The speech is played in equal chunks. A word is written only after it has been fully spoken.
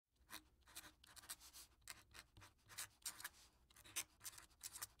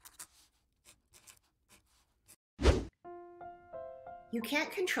You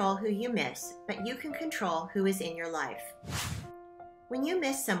can't control who you miss, but you can control who is in your life. When you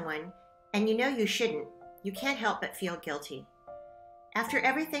miss someone, and you know you shouldn't, you can't help but feel guilty. After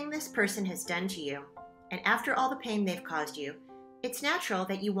everything this person has done to you, and after all the pain they've caused you, it's natural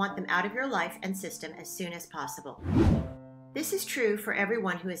that you want them out of your life and system as soon as possible. This is true for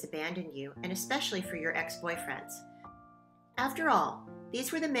everyone who has abandoned you, and especially for your ex-boyfriends. After all,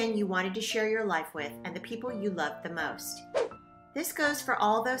 these were the men you wanted to share your life with and the people you loved the most. This goes for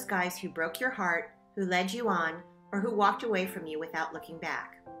all those guys who broke your heart, who led you on, or who walked away from you without looking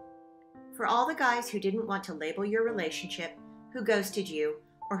back. For all the guys who didn't want to label your relationship, who ghosted you,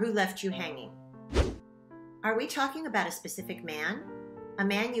 or who left you hanging. Are we talking about a specific man? A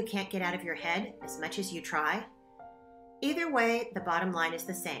man you can't get out of your head as much as you try? Either way, the bottom line is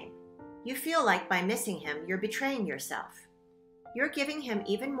the same. You feel like by missing him, you're betraying yourself. You're giving him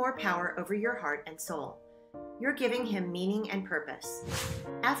even more power over your heart and soul. You're giving him meaning and purpose.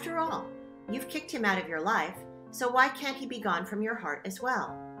 After all, you've kicked him out of your life, so why can't he be gone from your heart as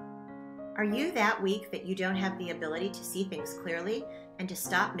well? Are you that weak that you don't have the ability to see things clearly and to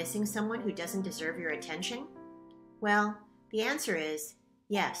stop missing someone who doesn't deserve your attention? Well, the answer is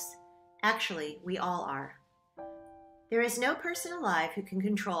yes. Actually, we all are. There is no person alive who can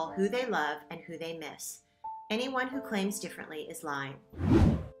control who they love and who they miss. Anyone who claims differently is lying.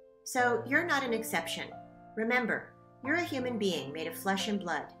 So you're not an exception. Remember, you're a human being made of flesh and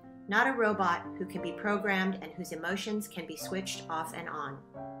blood, not a robot who can be programmed and whose emotions can be switched off and on.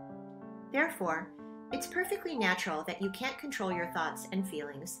 Therefore, it's perfectly natural that you can't control your thoughts and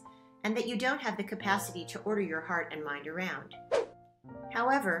feelings, and that you don't have the capacity to order your heart and mind around.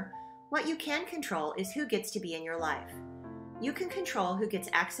 However, what you can control is who gets to be in your life. You can control who gets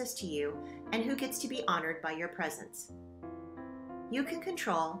access to you and who gets to be honored by your presence. You can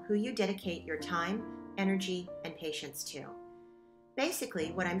control who you dedicate your time, energy, and patience to.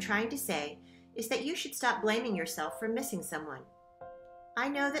 Basically, what I'm trying to say is that you should stop blaming yourself for missing someone. I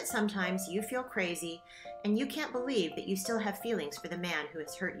know that sometimes you feel crazy and you can't believe that you still have feelings for the man who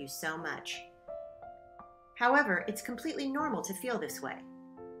has hurt you so much. However, it's completely normal to feel this way.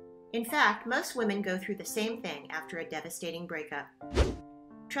 In fact, most women go through the same thing after a devastating breakup.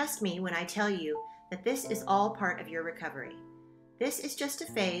 Trust me when I tell you that this is all part of your recovery. This is just a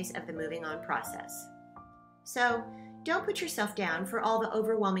phase of the moving on process. So, don't put yourself down for all the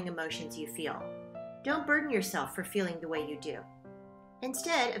overwhelming emotions you feel. Don't burden yourself for feeling the way you do.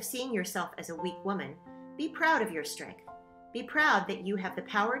 Instead of seeing yourself as a weak woman, be proud of your strength. Be proud that you have the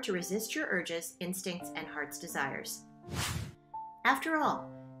power to resist your urges, instincts, and heart's desires. After all,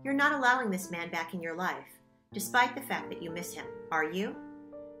 you're not allowing this man back in your life, despite the fact that you miss him, are you?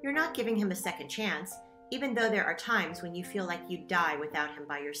 You're not giving him a second chance, even though there are times when you feel like you'd die without him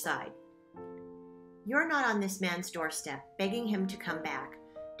by your side. You're not on this man's doorstep begging him to come back,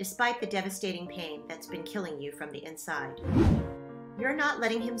 despite the devastating pain that's been killing you from the inside. You're not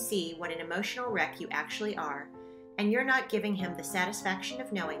letting him see what an emotional wreck you actually are, and you're not giving him the satisfaction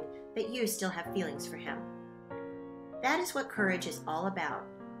of knowing that you still have feelings for him. That is what courage is all about.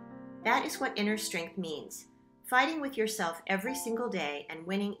 That is what inner strength means, fighting with yourself every single day and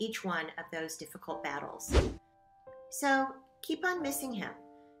winning each one of those difficult battles. So, keep on missing him.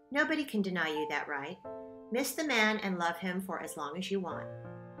 Nobody can deny you that right. Miss the man and love him for as long as you want.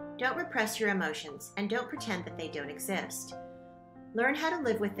 Don't repress your emotions and don't pretend that they don't exist. Learn how to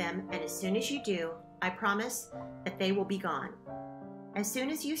live with them, and as soon as you do, I promise that they will be gone. As soon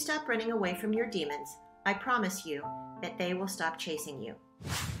as you stop running away from your demons, I promise you that they will stop chasing you.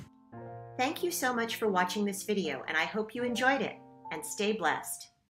 Thank you so much for watching this video, and I hope you enjoyed it, and stay blessed.